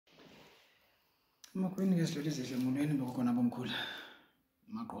Makwini ngesilothe sihle emunweni ngokhona bomkhulu.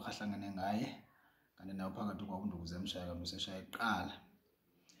 Amaqoqa ahlangane ngaye kanti nawo phakathi kwakundukuze emshaya museshaya iqala.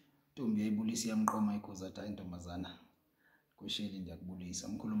 Ntombi yayibulisa iyamqoma ikhoza athi intombazana kwesheli ndiyakubulisa.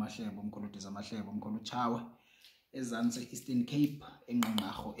 Umkhulu Mahlebo, umkhulu Mahlebo, umkhulu Tshawe ezansi Eastern Cape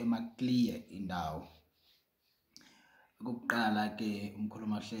enqanqarho eMaclear indawo. Okokuqala ke umkhulu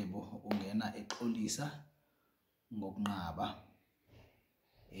Mahlebo ungena exolisa ngokunqaba.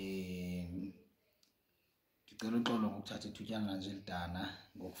 Ngicela uxolo ngokuthatha ithutyana nje lidana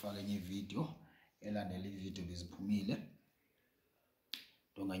ngokufaka enye ivideo elandela ivideo beziphumile.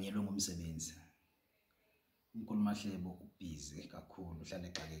 Ndonganyelwe ngumsebenzi. Umkhulu Mahlebo ubhizi kakhulu, uhlala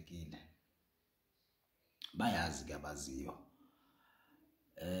exakekile. Bayazi ke abaziyo.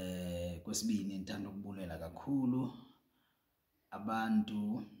 Kwesibini ngithanda ukubulela kakhulu abantu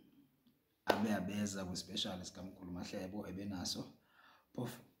abeza kwispecial sikamkhulu Mahlebo ebenaso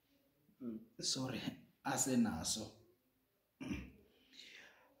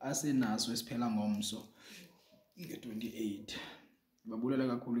asenaso esiphela ngomso nge-28. Babulela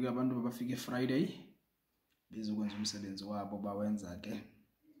kakhulu ke abantu abafike Friday bezokwenza umsebenzi wabo bawenza ke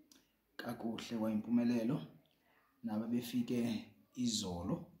kakuhle wayimpumelelo. Nabo befike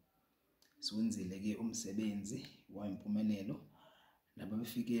izolo siwenzile ke umsebenzi wayimpumelelo. Nabo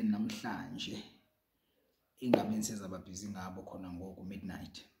befike namhlanje ingabe nisezaba busy ngabo khona ngoku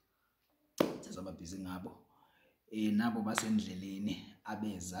midnight. Sizaba busy ngabo. Nabo basendleleni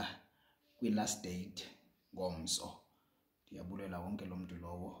abeza kwi-last date ngomso. Ndiyabulela wonke lo muntu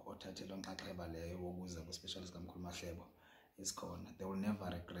lowo othathelwa inxaxheba leyo ukuza kwi-special sikamkhulu Mahlebo esikhona. They will never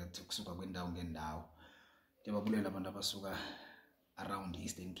regret ukusuka kwindawo ngendawo. Ndiyabulela abantu abasuka around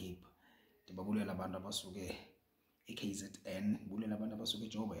Eastern Cape. Ndiyabulela abantu abasuke eKZN, ndibulela abantu abasuka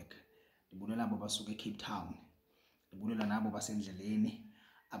eJoburg, ndibulela abo basuka eCape Town, ndibulela nabo basendleleni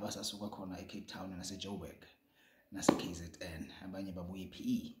abasasuka khona eCape Town naseJoburg naseKZN, abanye babuye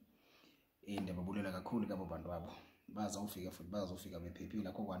ePE. Ndiyabulela kakhulu kabo bantu abo. Bazawufika futhi bazofika bephephile,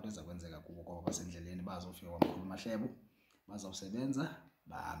 akho kwanto ezakwenzeka kubo ngoba basendleleni bazofika kwaMkhulu Mahlebo, bazawusebenza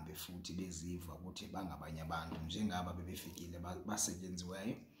bahambe futhi beziva ukuthi bangabanye abantu njengaba bebefikile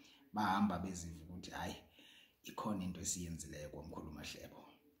basetyenziweyo, bahamba beziva ukuthi hayi ikhona into esiyenzileyo kwaMkhulu Mahlebo.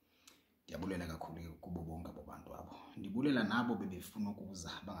 Ndiyabulela kakhulu kubo bonke abo bantu abo. Ndibulela nabo bebefuna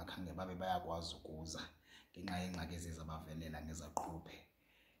ukuza bangakhange babe bayakwazi ukuza ngenxa yengxaki ezizabavelela ngezaqhuphe.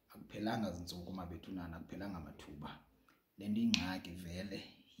 Akuphelanga izinsuku mabethunana, akuphelanga amathuba. Lento ingxaki vele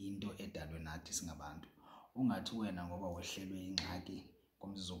into edalwe nathi singabantu. Ungathi wena ngoba wehlelwe ingxaki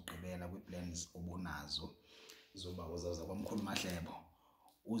komzizokugqibela kwi-plans obonazo zoba uzawuza kwaMkhulu Mahlebo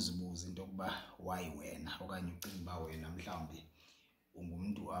uzibuza into yokuba why wena, okanye ucinga uba wena mhlawumbi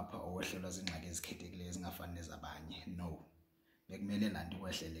ungumntu apha owehlelwa zingxaki ezikhethekileyo ezingafani nezabanye. No, bekumele laa nto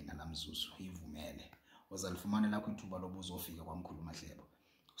wehlele ngalamzuzu ivumele. Uzalifumana lakho ithuba loba uzofika kwaMkhulu Mahlebo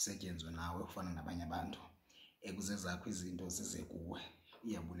usetyenzwe nawe ufana nabanye abantu ekuze zakho izinto zize kuwe.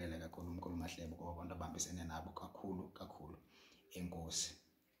 Iyabulela kakhulu umkhulu Mahlebo ngoba abantu abambisene nabo kakhulu. Enkosi.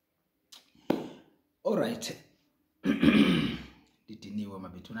 Alright. Ndidiniwe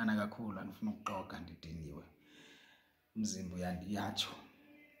mabethunana kakhulu, andifuna ukuxoka, ndidiniwe. Umzimba uyandiyatsho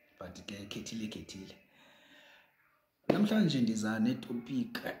but ke khethile. Namhlanje ndiza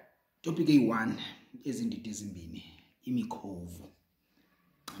netopic eyi-1 ezindidi ezimbini, imikhovu.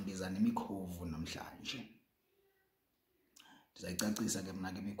 Ndiza nemikhovu namhlanje. Ndizayicacisa ke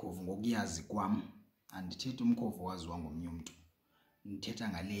mna ke imikhovu ngokuyazi kwam. Andithethi umkhovu waziwa ngomnye umntu, ndithetha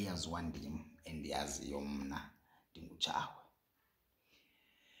ngale yaziwa ndim endiyaziyo mna ndinguTshawe.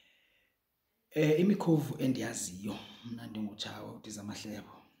 Imikhovu endiyaziyo mna ndinguTshawe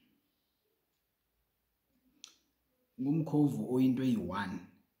Mahlebo ngumkhovu oyinto eyi-1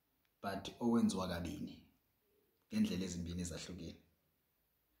 but owenziwa kabini ngendlela ezimbini ezahlukene.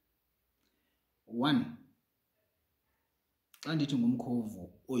 1, xa ndithi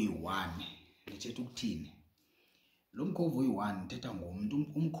ngumkhovu oyi-1 ndithetha ukuthini? Lo mkhovu oyi-1 ndithetha ngomntu.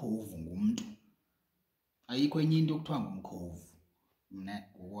 Umkhovu ngumntu, ayikho enye into ekuthiwa ngumkhovu mna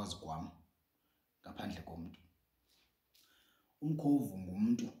ngokwazi kwam ngaphandle komntu. Umkhovu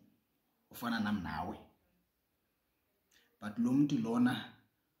ngumntu ufana nam nawe, but lo mntu lona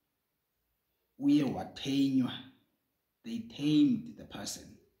uye wathenywa. They tamed the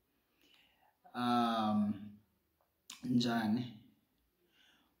person. Njani?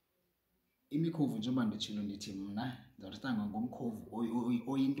 Imikhovu njengoba nditshilo ndithi mna ndizawuthetha ngomkhovu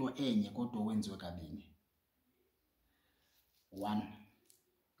oyinto enye kodwa owenziwe kabini. 1,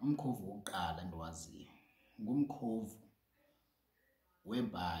 umkhovu wokuqala endiwaziyo ngumkhovu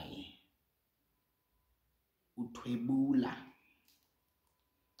whereby uthwebula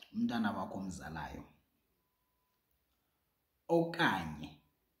umntana wakho omzalayo, okanye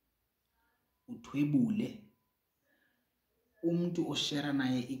uthwebule umuntu oshare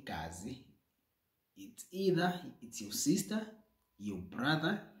naye igazi. It's either it's your sister, your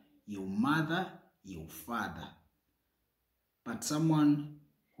brother, your mother, your father, but someone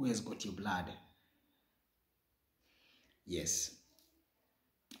who has got your blood. Yes.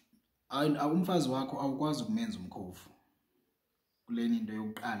 Umfazi wakho awukwazi ukumenza umkhovu. Kuleni into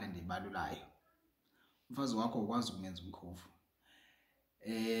yokuqala endibalulayo. Umfazi wakho awukwazi ukumenza umkhovu.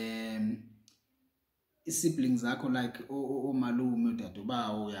 Siblings zakho like omalume,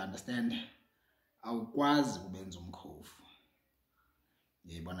 udadobawo, you understand? Awukwazi ukubenza umkhovu.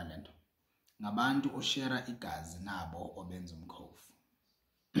 Yayibona lento. Ngabantu oshare igazi nabo obenza umkhovu.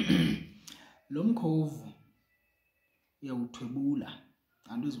 Lo mkhovu uyawuthwebula,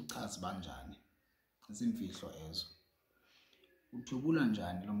 andizuchaza banjani. Izimfihlo ezo. Uthwebula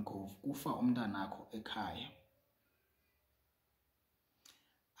njani lo mkhovu? Kufa umntanakho ekhaya.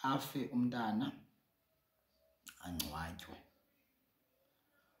 Afe umntana angcwatywe.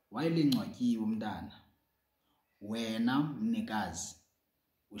 Wayelingcwatyiwe umntana, wena mnikazi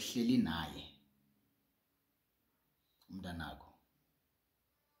uhleli naye umntanakho,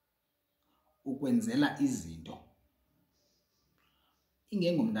 ukwenzela izinto.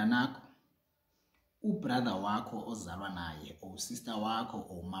 Ingengomntanakho, ubrother wakho ozalwa naye, o sister wakho,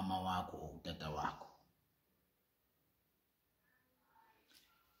 o mama wakho, o tata wakho.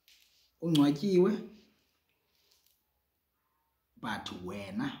 Ungcwatyiwe, but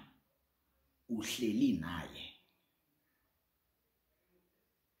wena uhleli naye.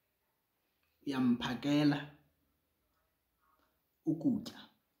 Uyamphakela ukutya.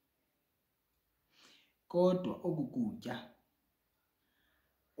 Kodwa okukutya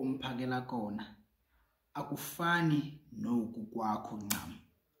umphakela kona akufani noku kwakho ncam.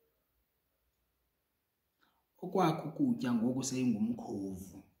 Okwakho ukutya ngoku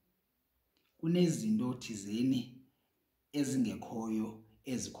seyingumkhovu. Kunezinto thizeni ezingekhoyo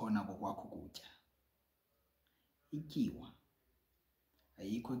ezikhona kokwakho ukutya. Ityiwa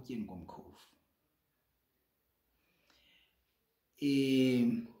ayikho etyeni komkhovu.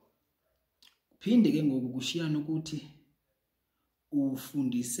 Phinde ke ngoku kushiyana ukuthi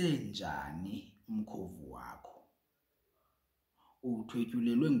ufundise njani umkhovu wakho.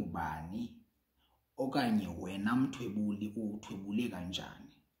 Uthwetyulelwe ngubani, okanye wena mthwebuli uthwebule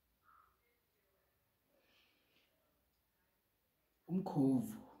kanjani.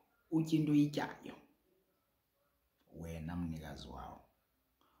 Umkhovu utya into oyityayo wena mnikazi wawo,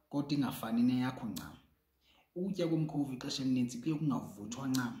 kodwa ingafani neyakho ncam. Ukutya komkhovu ixesha elinintsi kuye kungavuthwa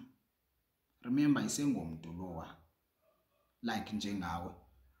ncam. Remember, isengomntu lowa like njengawe,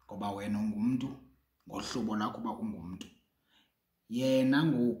 ngoba wena ungumntu ngohlobo lakho uba ungumntu. Yena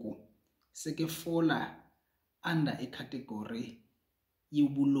ngoku sekefola under icategory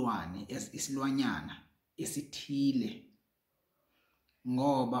yobulwane, isilwanyana esithile,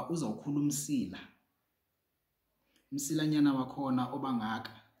 ngoba uzawukhula umsilanyana wakhona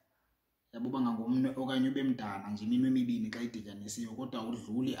obangaka. Yabo bangangomnwe okanye ube mdana nje iminwe emibini xa idityanisiwe, kodwa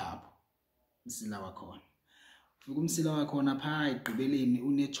udluli apho umsila wakhona. Ufika umsila wakhona phaa egqibeleni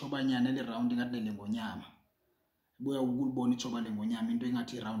unetshobanyana eliround ngathi lengonyama. Buya ukulibona itshoba lengonyama, into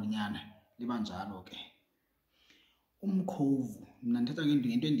engathi iround nyana, liba njalo ke. Umkhovu, mina ndithetha ngento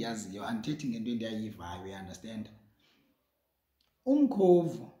endiyaziyo, andithethi ngento endiyayivayo, you understand?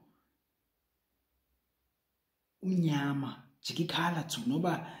 Umkhovu umnyama, jikikhala tsu,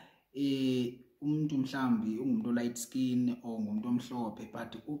 noba umuntu mhlambi ungumuntu light skin or ngumuntu omhlophe,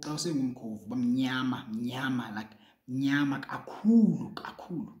 but xa usengumkhovu bamnyama, like mnyama kakhulu.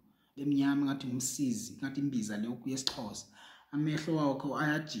 Bemnyama ngathi ngumsizi, ngathi imbiza le yesiXhosa. Amehlo wakho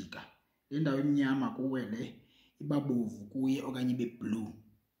ayajika. Le ndawo emnyama kuwe le ibabovu kuye okanye ibe blue.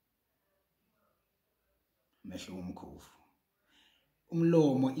 Amehlo womkhovu.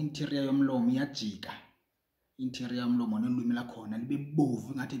 Umlomo, interior yomlomo iyajika. Interior yomlomo nolwimi lakhona libe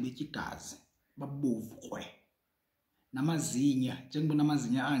bovu ngathi betya igazi. Babovu kwe. Namazinya, njengoba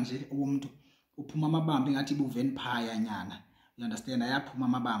amazinya anje umuntu uphuma amabamba ngathi buvampire nyana. You understand? Ayaphuma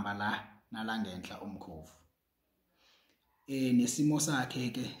amabamba la nala ngentla omkhovu. Nesimo sakhe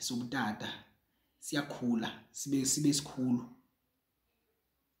ke sobutata siyakhula, sibe sikhulu.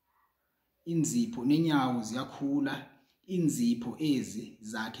 Inzipho nenyawo ziyakhula. Inzipho ezi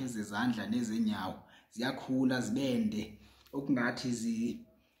zakhe zezandla nezenyawo ziyakhula zibende, okungathi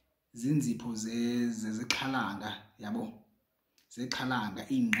zinzipho zezixhalanga, yabo. Zexhalanga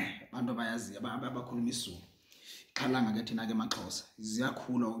ingqe, abantu abayazi abakhuluma isiZulu. Xhalanga ke thina ke amaXhosa.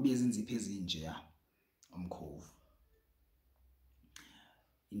 Ziyakhula ube izinzipho ezinjeya omkhovu.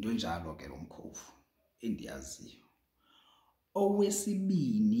 into njalo ke lo mkhovu endiyaziyo.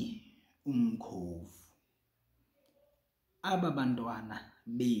 Owesibini umkhovu, aba bantwana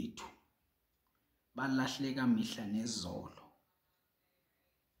bethu balahleka mihla nezolo.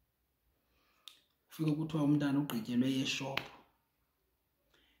 Ufike kuthiwa umntana ugqityelwe yeshop,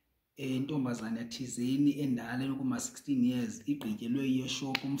 intombazana thizeni endala kuma 16 years igqityelwe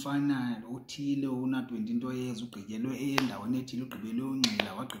yeshop, umfana othile una 20 into years ugqityelwe endaweni ethile, ugqibelwe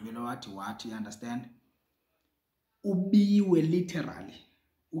unxila, wagqibelwa wathi, you understand? Ubiwe literally,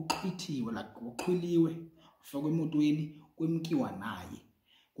 uxhwithiwe, like uxhwiliwe, ufakwe emotweni, kwemkiwa naye,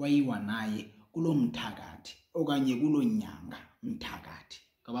 kwayiwa naye kulo mthakathi okanye kulo nyanga mthakathi.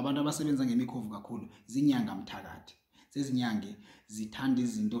 Ngoba abantu abasebenza ngemikhovu kakhulu zinyanga mthakathi. Sezinyange zithanda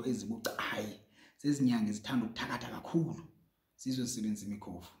izinto ezibucayi, sezinyange zithanda ukuthakatha kakhulu, sizwe zisebenza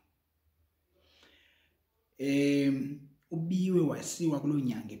imikhovu. Ubiwe wasiwa kulo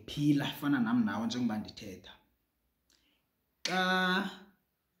nyanga ephila, fana nami nawe njengoba ndithetha.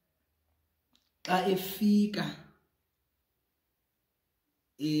 Xa ifika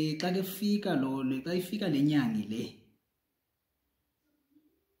le nyangi le,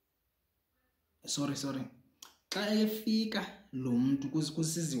 sorry, xa efika lo muntu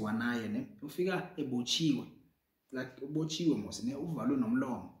kusiziwa naye ne, ufika ebotshiwe, like ubotshiwe mos ne, uvalwe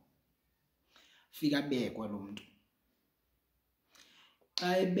nomlomo, fika bekwa lo muntu.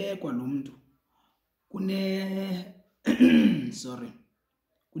 Xa ebekwa lo muntu kune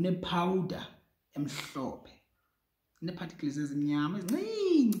powder emhlophe, ine particles ezimnyama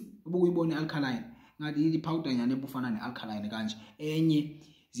ezincinci, ubukuyibona alkaline, ngathi i-powder nyane ebufana ne-alkaline kanje. Enye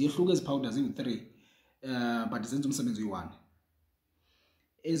ziyehluka ezi powder ziyi-3, but zenza umsebenzi oyi-1.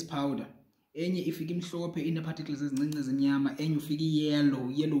 Ezi powder, enye ifika imhlophe ine particles ezincinci ezimnyama, enye ufika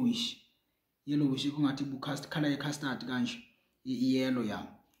yellowish kungathi color ye-custard kanje, i-yellow ya.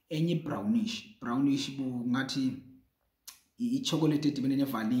 Enye brownish ngathi i-chocolate edibene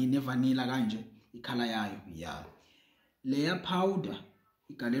nevanilla kanje, i-color yayo ya. Leya powder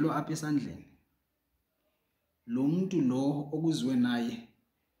igalelwa apha esandleni. Lo muntu lo okuzwe naye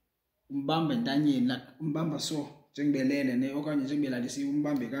umbamba entanyeni, like umbamba so njengebelele ne, okanye njengebelalisiwe,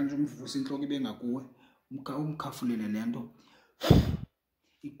 umbambe kanje, umvusa inhloko ibe ngakuwe, umkhafulele lento,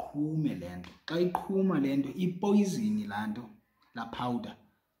 iqhume lento. Xa iqhuma lento, ipoison lanto, la powder,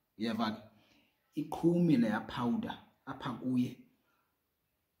 uyeva ke, iqhume leya powder apha kuye.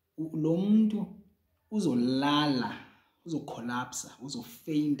 Lo muntu uzolala, uzocollapse,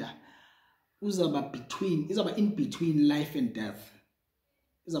 uzofeinta, izaba in between life and death.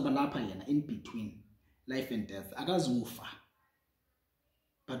 Izaba lapha yena in between life and death. Akazufa,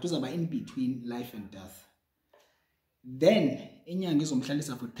 but uzaba in between life and death. Then inyanga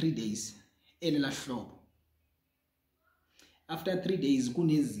izomhlalisa for 3 days elela hlobo. After 3 days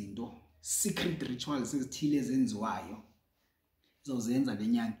kunezinto, secret rituals ezithile ezenziwayo izozenza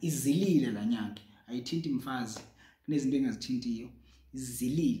lenyanga, izilile la nyanga, ayithinti mfazi, kunezinto engazithintiyo,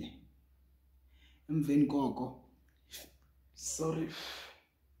 izilile. Emveni koko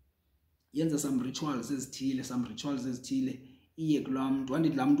yenza some rituals ezithile, iye kulaa muntu,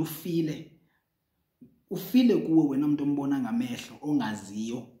 wandithi laa muntu ufile kuwe wena muntu ombona ngamehlo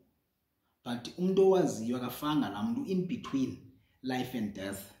ongaziyo, but umuntu owaziyo akafanga laa muntu in between life and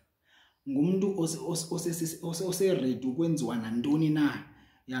death. Ngumntu ose-ready ukwenziwa nantoni na,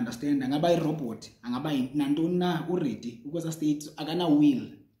 you understand? Angaba i-robot, angaba nantoni na, u-ready ukweza state, akana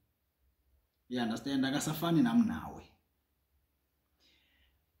will, you understand? Akasafani nami nawe.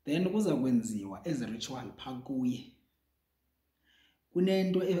 Then kuza kwenziwa ezi ritual pha kuye.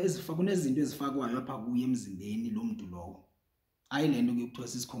 Kunezinto ezifakwayo apha kuye emzimbeni lo muntu lowo. Hayi lento kuthiwa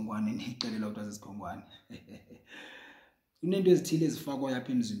sisikhongwane, nixelela ukuthi sisikhongwane. Kunento ezithile ezifakwayo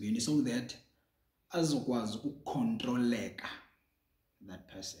apha emzimbeni so that azokwazi ukucontroleka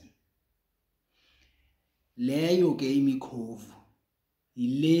that person. Leyo ke imikhovu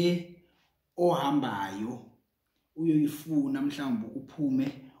ile ohambayo uyoyifuna, mhlawumbe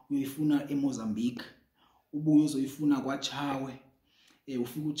uphume uyoyifuna eMozambique, ubuye uzoyifuna kwaTshawe.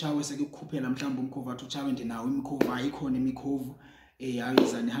 Ufika uTshawe sekukhuphela mhlawumbe umkhovu athi uTshawe ndinawo imikhovu, ayikhona imikhovu,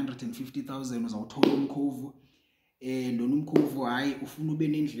 ayiza ne-150,000 uzawuthola umkhovu. Lona umkhovu hayi ufuna ube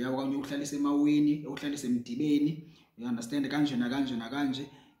nendlu yawo okanye uhlalise emaweni, uhlalise emdibeni, you understand, kanje nakanje,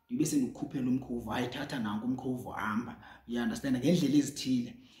 ndibe sengikukhuphela umkhovu, hayi thatha nanku umkhovu hamba, you understand, ngendlela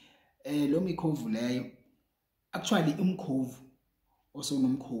ezithile. Lo mikhovu leyo actually umkhovu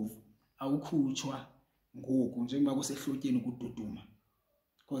osonomkhovu awukhutshwa ngoku njengoba kusehlotyeni ukududuma,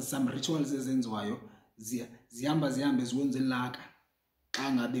 because some rituals ezenziwayo zihamba ziwenze laka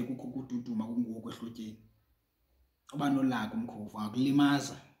xa ngabe kukho ukududuma kungoku ehlotyeni. abanolaka umkhovu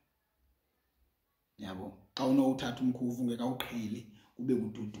akulimaza yabo xa unowuthatha umkhovu ungekawuqheli kube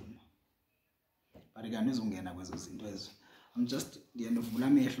kududuma but kanti uzongena kwezo zinto ezo. I'm just ndiyandovula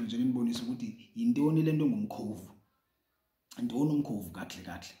amehlo nje nibonisa ukuthi yintoni lento ngumkhovu, intoni umkhovu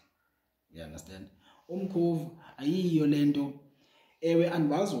kahle you understand. Umkhovu ayiyo lento ewe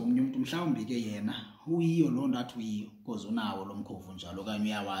andiwazi omnye umuntu mhlawumbi ke yena uyiyo loo nto athi uyiyo because unawo lo mkhovu njalo okanye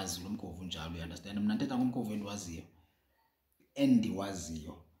uyawazi lo mkhovu njalo, you understand. Mna ndithetha ngomkhovu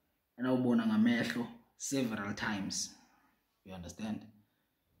endiwaziyo andawubona ngamehlo several times, you understand,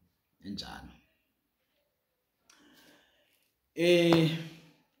 enjalo.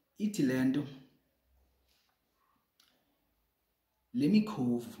 Ithi lento le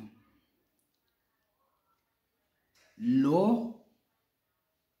mikhovu lo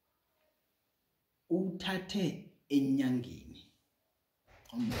uthathe enyangeni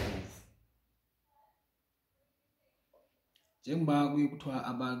umkhovu, njengoba kuye kuthiwa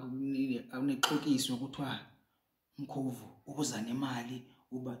awunexokiswe kuthiwa umkhovu ubuza nemali,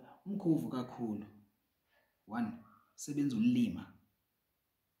 uba umkhovu kakhulu one sebenza ulima,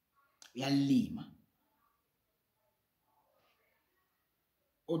 uyalima.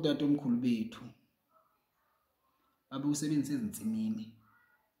 Otatomkhulu bethu babe usebenzisa ezintsimini,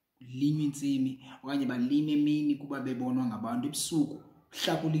 ulinywa intsimi okanye balime emini kuba bebonwa ngabantu, ebusuku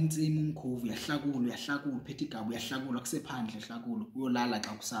uhlakula intsimi umkhovu, uyahlakula uphethe igaba uyahlakula kusephandle uhlakula uyolala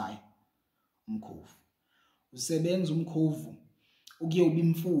xa kusaya umkhovu. Usebenza umkhovu ukuyoba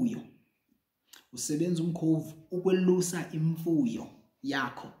imfuyo, usebenza umkhovu ukwelusa imfuyo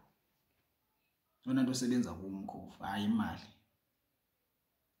yakho, yona nto osebenza kuwo umkhovu, hayi imali.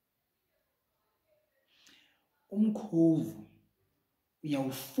 Umkhovu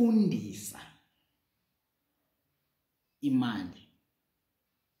uyawufundisa imali.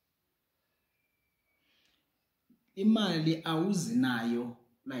 Imali awuzinayo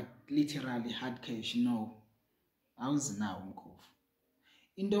like literally hard cash, no, awuzinayo umkhovu.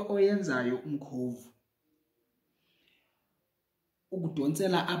 Into oyenzayo umkhovu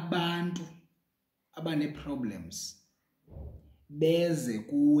ukudonsela abantu abane-problems beze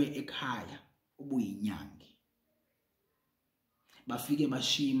kuwe ekhaya ubuyinyangi, bafike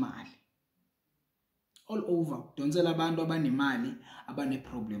bashiya imali all over, donsela abantu abanemali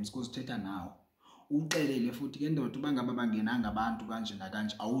abane-problems kuzithetha nawo, uxelele futhi ke ndoda uba ngaba bangenanga abantu kanje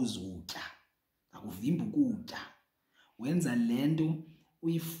nakanje awuzutya, akuvimba ukutya, wenza lento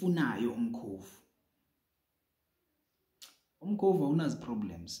uyifunayo umkhovu. Umkhovu awunazi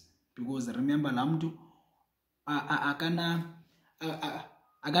problems because remember laa mntu akana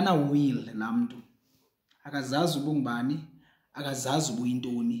will, laa mntu akazazi ubungubani, akazazi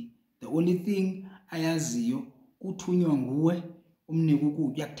ubuyintoni. The only thing ayaziyo kuthunywa nguwe umnike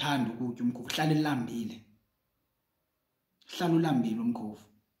ukutya, uyakuthanda ukutya umkhovu, hlala elambile, hlala ulambile umkhovu,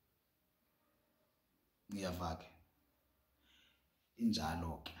 ngiyava ke.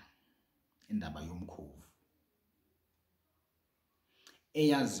 Injalo ke indaba yomkhovu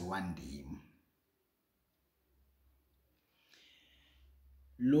eyaziwa ndim.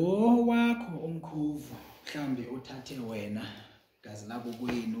 Lo wakho umkhovu mhlambi uthathe wena, gazi labo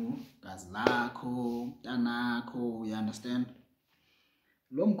kwenu, gazi lakho, mntanakho, you understand.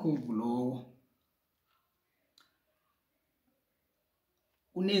 Lo mkhovu lowo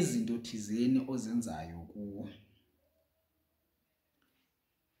unezinto thizeni ozenzayo kuwo,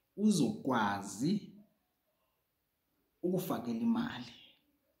 uzokwazi ukufakela imali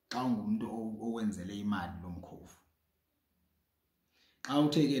xa ungumntu owenzele imali lo mkhovu. Xa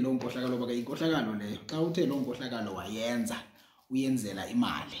uthe ke lo nkohlakalo baka inkohlakalo leyo, xa uthe lo nkohlakalo wayenza uyenzela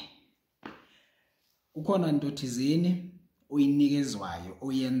imali, kukhona into thizeni oyinikezwayo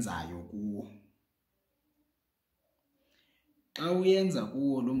oyenzayo kuwo. Xa uyenza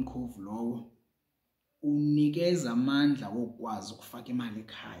kuwo lo mkhovu lowo unikeza amandla wokwazi ukufaka imali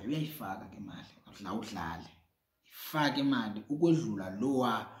ekhaya, uyayifaka ke imali, akudla udlale, ifaka imali ukwedlula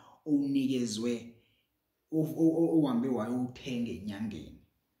lowa owunikezwe ohambe wayothenga enyangeni.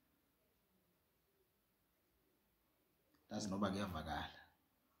 Ndazi noba kuyavakala.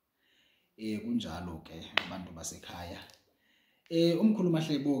 Kunjalo ke abantu basekhaya. Umkhulu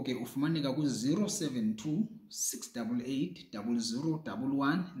Mahlebo ke ufumaneka ku 072 688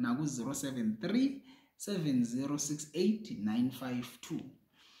 0011 na ku 073 7068 952.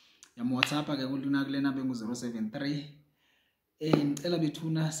 WhatsApp ke kuluna kule namba engu 073. Ngicela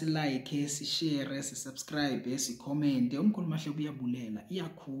bethuna si-like, si-share, si-subscribe, si-comment. Umkhulu Mahlebo uyabulela,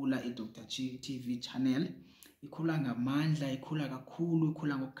 iyakhula iDr TV channel, ikhula ngamandla, ikhula kakhulu,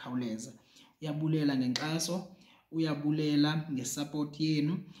 ikhula ngokukhawuleza. Uyabulela ngenkxaso, uyabulela ngesupport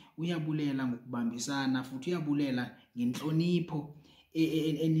yenu, uyabulela ngokubambisana, futhi uyabulela ngenhlonipho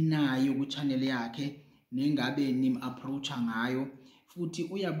eninayo ku channel yakhe nengabe nim-approacha ngayo, futhi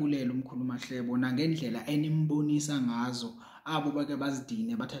uyabulela umkhulumahlebo nangendlela enimbonisa ngazo abo bake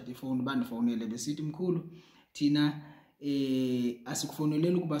bazidine bathathe ifoni bandifonele besithi mkhulu thina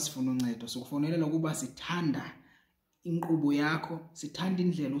asikufoneleli ukuba sifuna uncedo, sikufonelela ukuba sithanda inqubo yakho, sithanda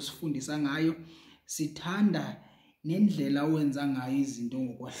indlela osifundisa ngayo, sithanda nendlela owenza ngayo izinto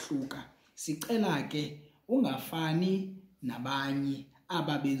ngokwahluka. Sicela ke ungafani nabanye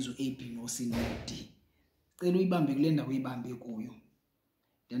ababenza uAB noC noD. Cela uyibambe kule ndawo uyibambe kuyo.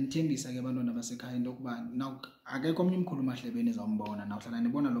 Ndanithembisa ke abantwana basekhaya into yokuba akekho omnye umkhulumahlebe enizawumbona, nawuhlala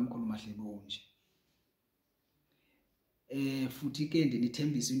nibona lo mkhulumahlebe onje. Futhi ke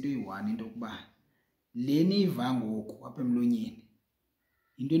ndinithembisa into eyi-1 into yokuba le niyiva ngoku apha emlonyeni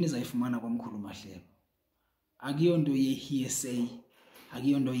into enizayifumana kwamkhulumahlebe. Akuyonto ye-hearsay,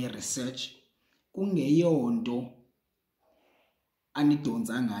 akuyonto ye-research, kungeyonto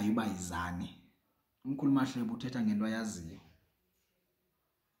anidonsa ngayo uba yizani. Umkhulumahlebe uthetha ngento ayaziyo,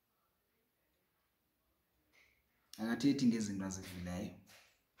 akathethi ngezinto azivileyo.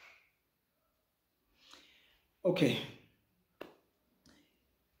 Okay,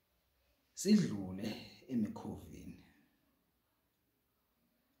 sidlule emikhovini.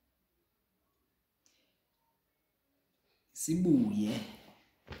 Sibuye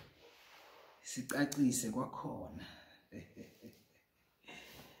sicacise kwakhona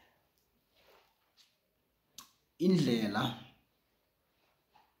indlela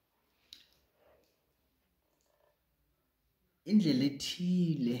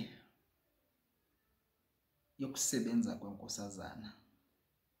ethile yokusebenza kwenkosazana.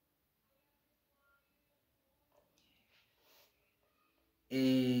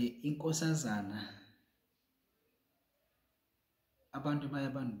 Inkosazana abantu baye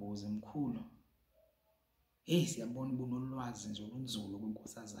bandibuze mkhulu, hey siyabona ubunolwazi nje olunzulu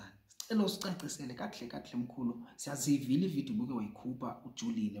kwenkosazana. Sicela usicacisele kakuhle mkhulu. Siyazivile ividiyo ubuke wayikhupha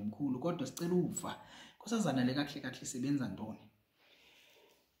ujulile mkhulu, kodwa sicela uva inkosazana le kakuhle isebenza ntoni.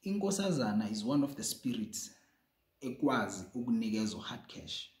 Inkosazana is one of the spirits ekwazi ukunikeza hard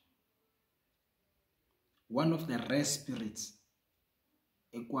cash. One of the rare spirits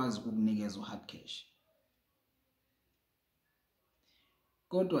ekwazi ukunikeza hard cash.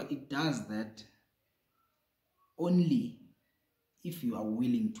 Kodwa it does that only if you are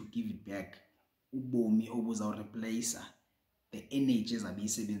willing to give it back ubomi obuza replace the energy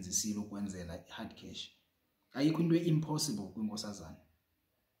ezabiyisebenzisile ukwenzela hard cash. Ayikho into impossible kwinkosazana.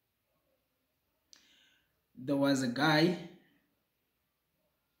 There was a guy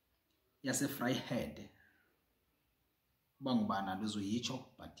yase Vryheid, bangubana lozoyitsho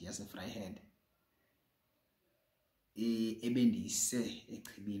but yase Vryheid, ebendiyise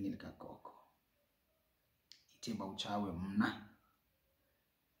echibini likagogo. Ithe bawutshawe mna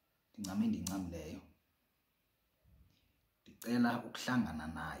ndincame leyo, ndicela ukuhlangana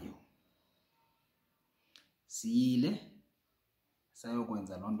nayo. Siyile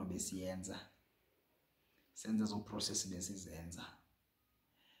sayokwenza loo nto besiyenza, senze zo process besizenza.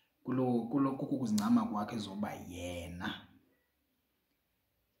 Kulo kukuzincama kwakhe zoba yena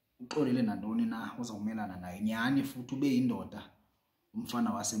uxolele nantoni na uzawumelana nayo nyani, futhi ube yindoda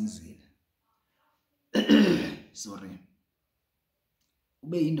umfana wasemzini. Sorry,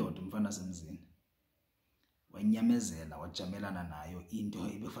 ube yindoda umfana wasemzini, wanyamezela wajamelana nayo into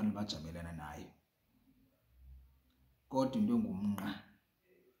ebefanele bajamelana nayo. Kodwa into engumnqa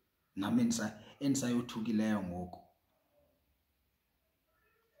nami endisayothukileyo ngoku,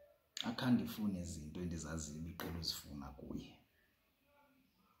 akhange ndifune izinto endizaziyo iqela uzifuna kuye.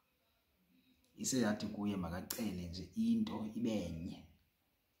 Ise yathi kuye makacele nje into ibenye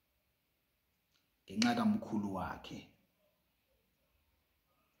ngenxa kamkhulu wakhe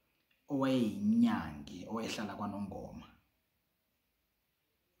owayeyinyange owayehlala kwaNongoma.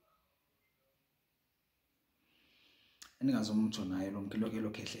 Endingazomtsho naye lo mkhulu elo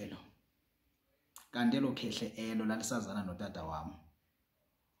khehlelo, kanti elo khehle elo lalisazana notata wam.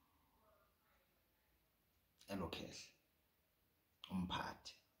 Elo khehle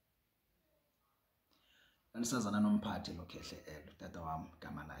umphathi lalisazana nomphathi elo khehle elo, tata wam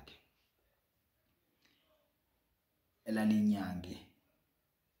gama lakhe, elalinyange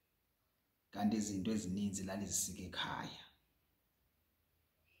kanti izinto ezininzi lalizisika ekhaya.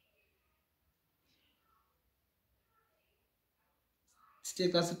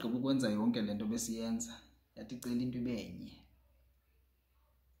 Sithe xa sigqiba ukwenza yonke lento besiyenza, yathi cela into ibenye,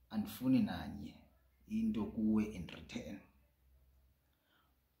 andifuni nanye into kuwe in return.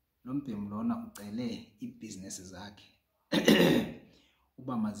 Lo mbhemu lona ucele ibusiness zakhe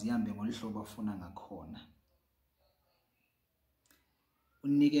uba mazihambe ngolihlobo afuna ngakhona.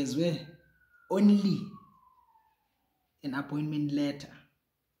 unikezwe only an appointment letter.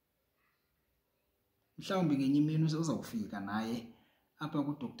 Mhlawumbe ngenye imini uzawufika naye apha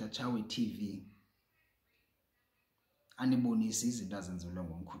ku Dr. Tshawe TV anibonise izinto azenzelwe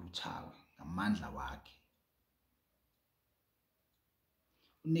ngumkhulu Tshawe ngamandla wakhe.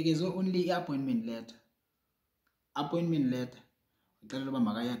 Unikezwe only i-appointment letter. Appointment letter ucela uba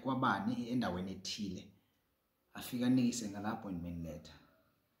makaya kwabani endaweni ethile, afika anikise ngala appointment letter.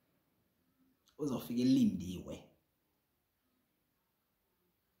 Uzawufika elindiwe.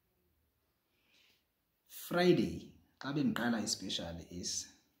 Friday xa bendiqala especially is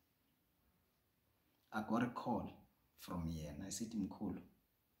I got a call from yena esithi mkhulu,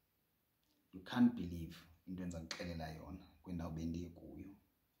 you can't believe into enza kuxelela yona kwindawo bendikuyo.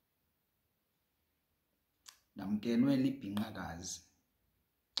 Ndamkelwe libhinqakazi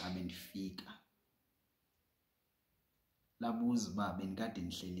xa bendifika. Labuza uba bendikade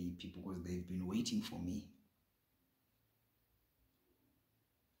ndihleli phi because they've been waiting for me.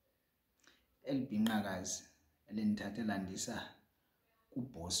 Elibhinqakazi elendithathe landisa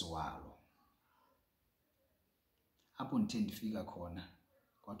kuboss walo. Apho ndithe ndifika khona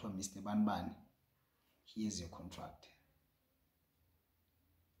kwathiwa Mr. Banibani, here's your contract.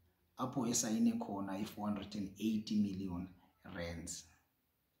 Apho esayine khona i-480 million rands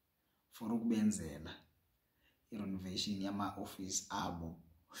for ukubenzela i-renovation yama-office abo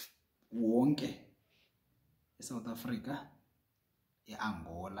wonke eSouth Africa,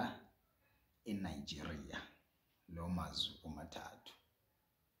 eAngola, eNigeria, lo mazwe omathathu.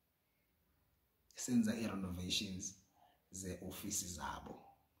 Senza i-renovations ze-office zabo.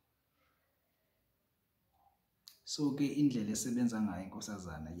 So ke indlela esebenza ngayo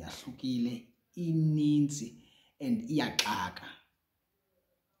inkosazana yahlukile, ininzi and iyaxaka.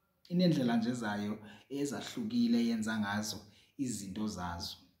 Inendlela nje zayo ezahlukile yenza ngazo izinto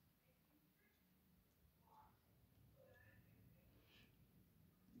zazo.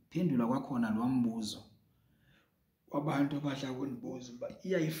 Phendula kwakhona lo mbuzo wabantu abadla kunibuza uba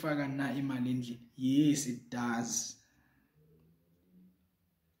iyayifaka na imali endlini. Yes, it does.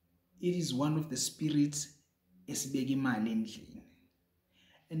 It is one of the spirits esibeka imali endlini.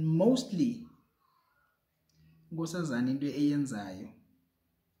 And mostly inkosazana into eyenzayo,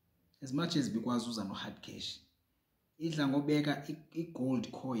 as much as because uza no hard cash, idla ngobeka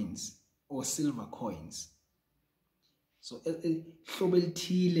i-gold coins or silver coins. So hlobo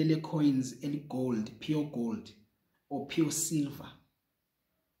elithile le coins eli-gold, pure gold or pure silver,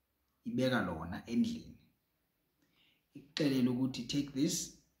 ibeka lona endlini. Ikuxelela ukuthi take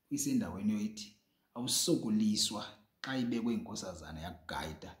this isendaweni yoyithi awusokuliswa xa ibekwe inkosazana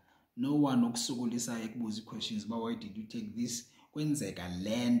yakuguide. No one okusokulisayo ekubuza questions ba why did you take this, kwenzeka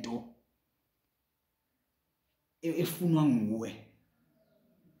lento efunwa nguwe.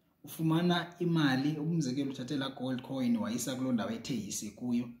 Ufumana imali, umzekelo uthathela gold coin wayisa kuloo ndawo ethe yise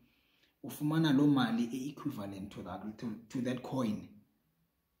kuyo, ufumana lo mali equivalent to that coin.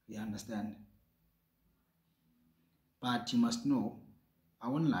 You understand? But you must know, I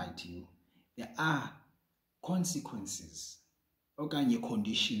won't lie to you, there are consequences, okanye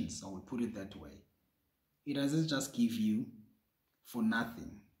conditions, I will put it that way. It doesn't just give you for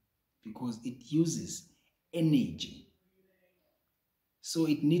nothing, because it uses energy. So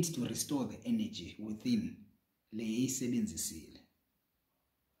it needs to restore the energy within le isebenzisile.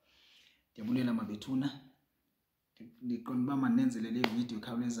 Ndiyabulela mabethuna. Ndiqonda uba manenzele le video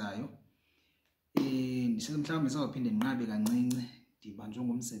khawulezayo. Mhlawumbe sizawuphinde ndinqabe kancinci, ndibanjwe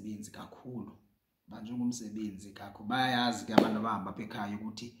ngumsebenzi kakhulu. Bayayazi ke abantu abahamba apha ekhaya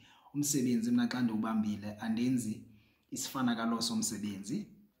ukuthi umsebenzi mina xa ndiwubambile andenzi isifanakalo somsebenzi,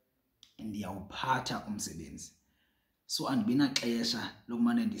 ndiyawuphatha umsebenzi. So andibinaxesha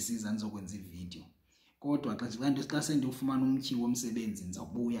lokumane ndisiza ndizokwenza ivideo. Kodwa xa sendiwufumana umtyhi womsebenzi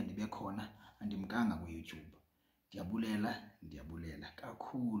ndizawubuya ndibe khona, andimkanga ku-YouTube. Ndiyabulela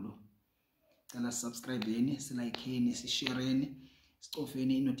kakhulu. Cela subscribeeni, silikeni, sishareni,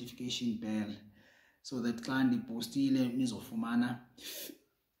 sicofeni i-notification bell so that xa ndipostile nizofumana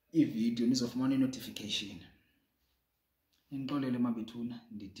ivideo, nizofumana i-notification. Nixolele mabethuna,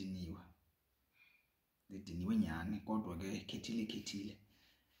 ndidiniwe nyani, kodwa ke khethile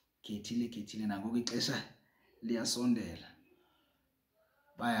nangoku ixesha liyasondela.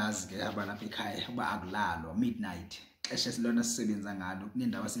 Bayazi ke abalapha ekhaya uba akulalwa midnight, xesha esilona sisebenza ngalo,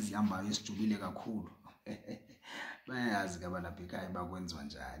 kunendawo sizihambayo esijulile kakhulu. Bayazi ke abalapha ekhaya bakwenziwa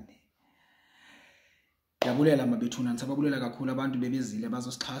njani. Ndiyabulela mabethuna, ndisababulela kakhulu abantu bebezile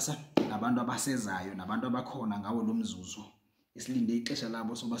bazosixhasa, nabantu abasezayo, nabantu abakhona ngawo lo mzuzu esilinde ixesha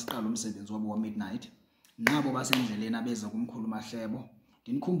labo soba siqala umsebenzi wabo wa midnight, nabo basendleleni abeza kumkhulu Mahlebo,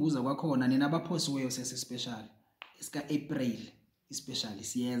 Ndinikhumbuza kwakhona nina abaphosiweyo sesi-special esika-April, ispecial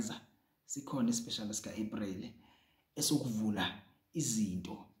siyeza, sikhona ispecial sika-April esokuvula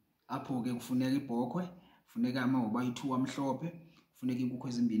izinto. Apho ke kufuneka ibhokhwe, kufuneka amahoba ayi-2 amhlophe, kufuneka iinkukhu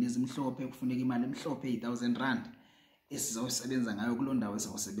ezimbini ezimhlophe, kufuneka imali emhlophe eyi-1,000 esizawusebenza ngayo kuloo ndawo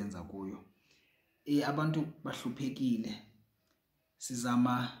esizawusebenza kuyo. Abantu bahluphekile,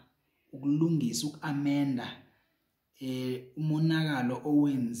 sizama ukulungisa, ukuamenda umonakalo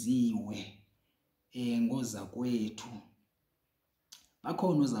owenziwe ngozakwethu.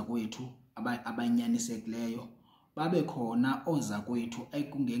 Bakhona ozakwethu abanyanisekileyo, babe khona ozakwethu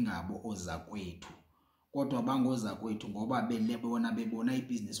ekungengabo ozakwethu, kodwa bangozakwethu ngoba bebona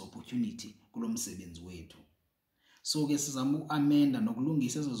i-business opportunity kulo msebenzi wethu. So ke sizama ukuamenda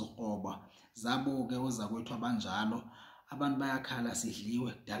nokulungisa ezo zikroba zabo ke ozakwethu abanjalo. Abantu bayakhala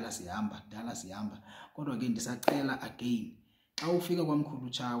sidliwe, kudala sihamba. Kodwa ke ndisacela again, xa ufika kwamkhulu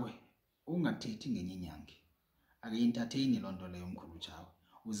Tshawe ungathethi ngenye inyangi. Ake-entertain loo nto leyo mkhulu Tshawe.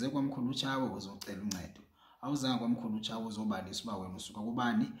 Uze kwamkhulu Tshawe uzocela uncedo. Awuzanga kwamkhulu Tshawe uzobalisa uba wena usuka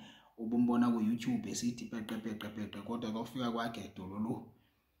kubani, ubumbona ku-YouTube esithi peqe, kodwa xa ufika kwakhe dololo.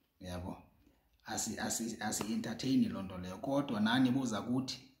 Yabo, asi-entertain loo nto leyo. Kodwa nani buza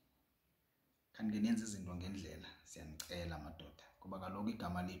kuthi kanti nenze izinto ngendlela, siyanicela madoda, kuba kaloku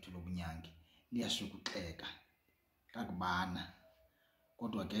igama lethu lobunyangi liyashukuxeka kakubana.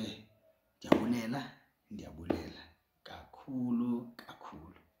 Kodwa ke ndiyabulela kakhulu.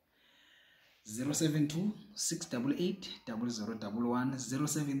 072 688 0011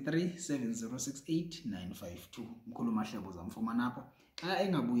 073 7068 952. Mkhulu Mahlebo uzamfumana apho. Xa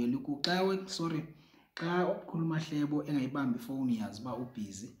engabuyeli xa uMkhulu Mahlebo engayibambi ifowuni, yazi uba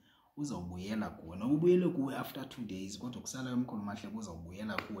ubhizi, uzawubuyela kuwe. Noba ubuyele kuwe after 2 days, kodwa kusalayo uMkhulu Mahlebo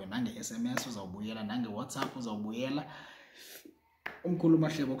uzawubuyela kuwe. Nange-SMS uzawubuyela, nange-WhatsApp uzawubuyela. uMkhulu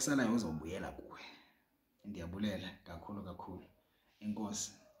Mahlebo kusalayo uzawubuyela kuwe. Ndiyabulela kakhulu.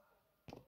 Enkosi.